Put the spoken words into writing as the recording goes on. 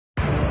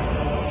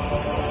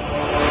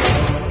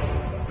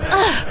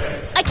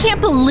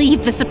can't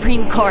believe the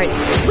Supreme Court.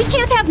 We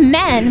can't have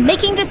men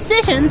making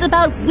decisions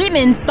about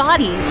women's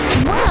bodies.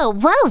 Whoa,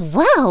 whoa,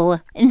 whoa.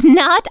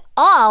 Not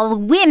all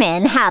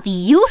women have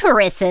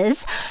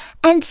uteruses,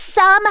 and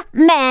some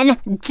men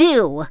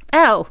do.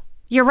 Oh,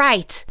 you're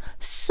right.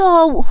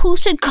 So, who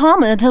should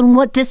comment on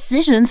what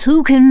decisions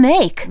who can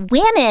make?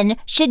 Women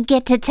should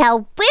get to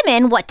tell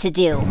women what to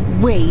do.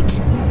 Wait,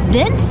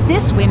 then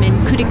cis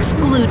women could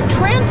exclude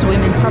trans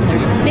women from their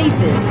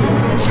spaces.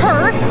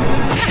 TERF?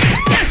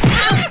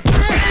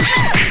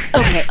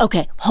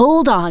 Okay,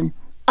 hold on.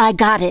 I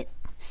got it.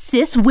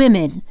 Cis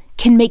women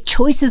can make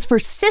choices for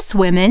cis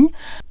women,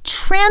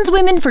 trans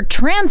women for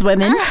trans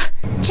women.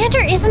 Gender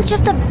isn't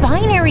just a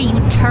binary, you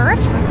TERF.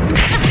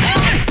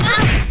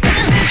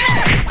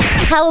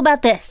 How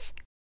about this?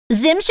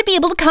 Zim should be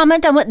able to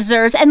comment on what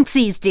Zers and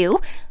Zs do,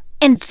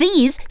 and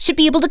Zs should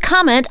be able to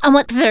comment on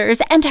what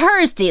Zers and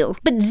hers do.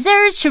 But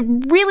Zers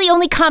should really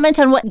only comment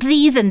on what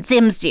Zs and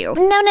Zims do.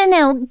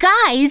 No,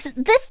 guys,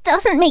 this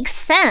doesn't make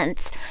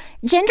sense.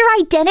 Gender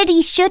identity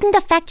shouldn't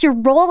affect your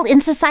role in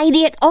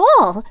society at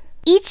all.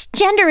 Each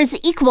gender is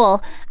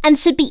equal and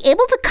should be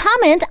able to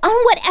comment on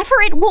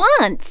whatever it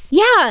wants.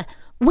 Yeah,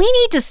 we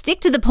need to stick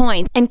to the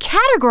point and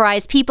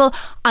categorize people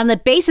on the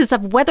basis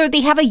of whether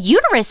they have a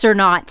uterus or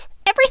not.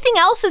 Everything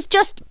else is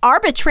just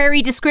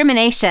arbitrary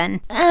discrimination.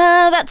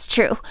 That's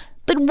true.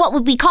 But what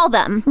would we call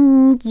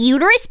them?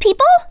 Uterus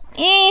people?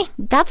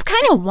 That's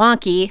kind of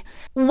wonky.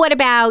 What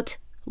about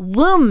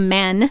womb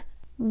men?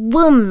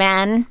 Womb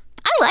men.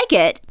 I like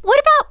it. What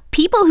about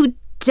people who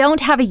don't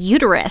have a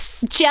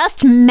uterus?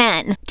 Just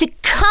men. To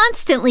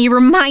constantly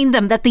remind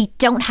them that they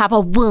don't have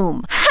a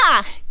womb.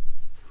 Ha!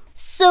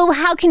 So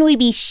how can we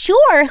be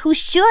sure who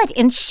should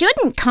and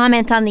shouldn't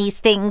comment on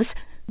these things?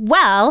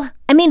 Well,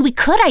 we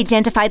could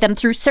identify them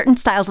through certain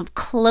styles of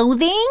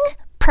clothing,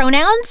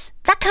 pronouns,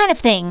 that kind of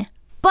thing.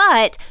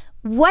 But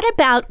what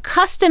about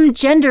custom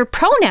gender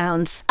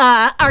pronouns?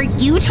 Are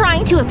you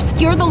trying to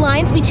obscure the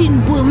lines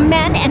between womb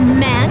men and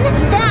men?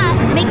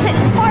 That makes it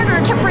harder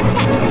to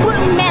protect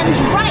womb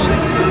men's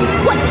rights.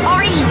 What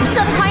are you,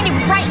 some kind of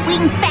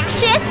right-wing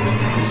fascist?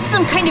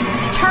 Some kind of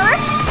TERF?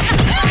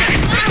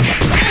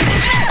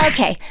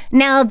 Okay,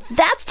 now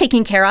that's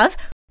taken care of.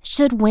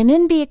 Should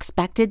women be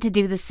expected to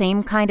do the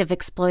same kind of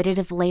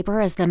exploitative labor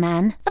as the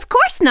men? Of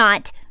course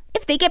not.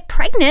 If they get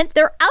pregnant,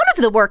 they're out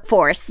of the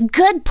workforce.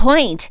 Good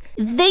point.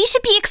 They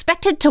should be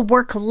expected to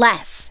work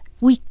less.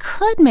 We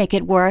could make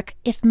it work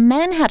if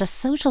men had a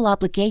social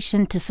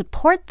obligation to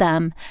support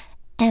them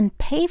and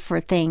pay for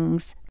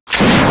things.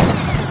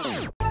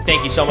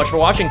 Thank you so much for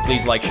watching.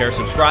 Please like, share,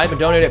 subscribe, and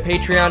donate at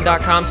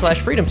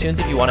patreon.com/freedomtunes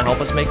if you want to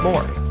help us make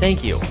more.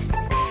 Thank you.